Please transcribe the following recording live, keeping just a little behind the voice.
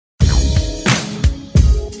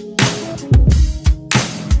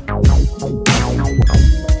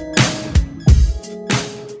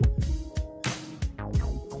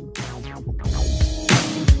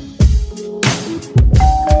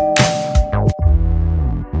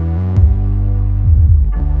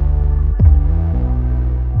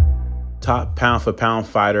top pound-for-pound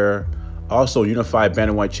fighter, also unified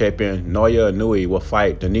bantamweight champion Naoya Inoue will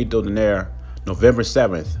fight Donito Donaire November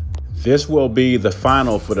 7th. This will be the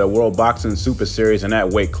final for the World Boxing Super Series in that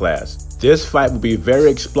weight class. This fight will be very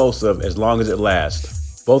explosive as long as it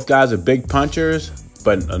lasts. Both guys are big punchers,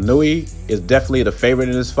 but Inoue is definitely the favorite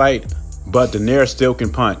in this fight, but Donaire still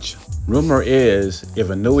can punch. Rumor is if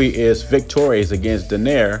Inoue is victorious against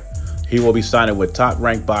Donaire, he will be signing with Top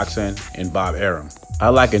Rank Boxing and Bob Arum. I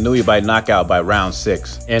like Inoue by knockout by round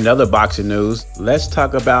 6. In other boxing news, let's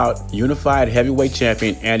talk about unified heavyweight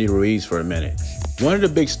champion Andy Ruiz for a minute. One of the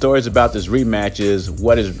big stories about this rematch is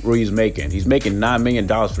what is Ruiz making? He's making $9 million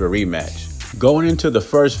for the rematch. Going into the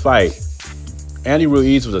first fight, Andy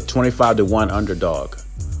Ruiz was a 25-1 underdog.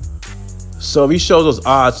 So if he shows those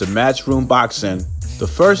odds of Matchroom Boxing, the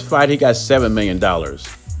first fight he got $7 million,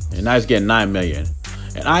 and now he's getting $9 million.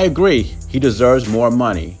 And I agree, he deserves more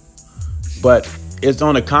money, but it's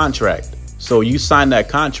on a contract. So you sign that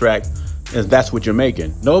contract, and that's what you're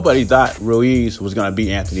making. Nobody thought Ruiz was going to beat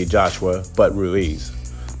Anthony Joshua but Ruiz.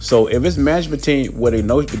 So if his management team would have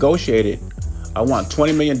negotiated, I want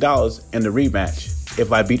 $20 million in the rematch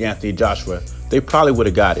if I beat Anthony Joshua, they probably would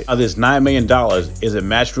have got it. Now this $9 million, is it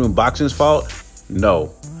Matchroom Boxing's fault?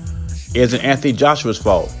 No. Is it Anthony Joshua's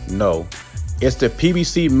fault? No. It's the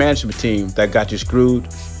PBC management team that got you screwed,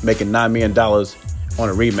 making $9 million on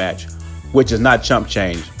a rematch, which is not chump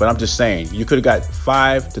change, but I'm just saying, you could have got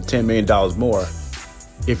 $5 to $10 million more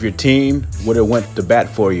if your team would have went to bat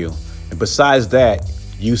for you. And besides that,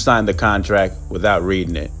 you signed the contract without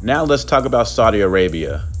reading it. Now let's talk about Saudi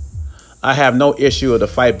Arabia. I have no issue with the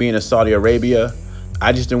fight being in Saudi Arabia.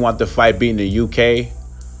 I just didn't want the fight being in the UK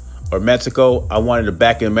or Mexico. I wanted it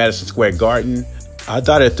back in Madison Square Garden. I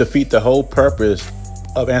thought it'd defeat the whole purpose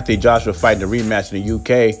of Anthony Joshua fighting the rematch in the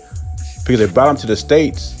UK because they brought him to the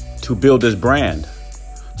States to build this brand.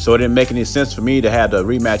 So it didn't make any sense for me to have the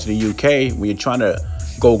rematch in the UK when you're trying to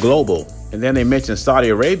go global. And then they mentioned Saudi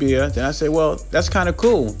Arabia. Then I say, well, that's kind of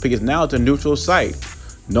cool because now it's a neutral site.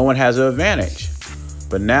 No one has an advantage.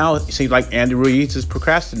 But now it seems like Andy Ruiz is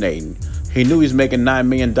procrastinating. He knew he was making $9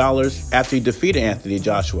 million after he defeated Anthony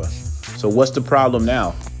Joshua. So what's the problem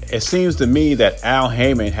now? It seems to me that Al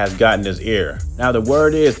Heyman has gotten his ear. Now the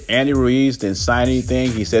word is Andy Ruiz didn't sign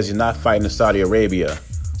anything. He says he's not fighting in Saudi Arabia.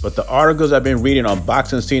 But the articles I've been reading on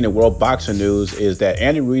Boxing Scene and World Boxing News is that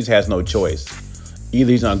Andy Ruiz has no choice.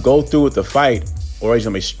 Either he's going to go through with the fight or he's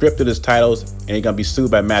going to be stripped of his titles and he's going to be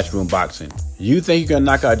sued by Matchroom Boxing. You think you're going to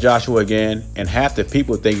knock out Joshua again, and half the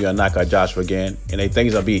people think you're going to knock out Joshua again, and they think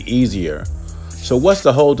it's going to be easier. So what's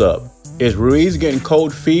the holdup? Is Ruiz getting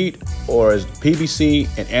cold feet, or is PBC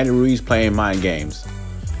and Andy Ruiz playing mind games?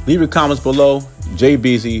 Leave your comments below.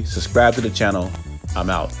 JBZ, subscribe to the channel.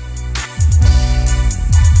 I'm out.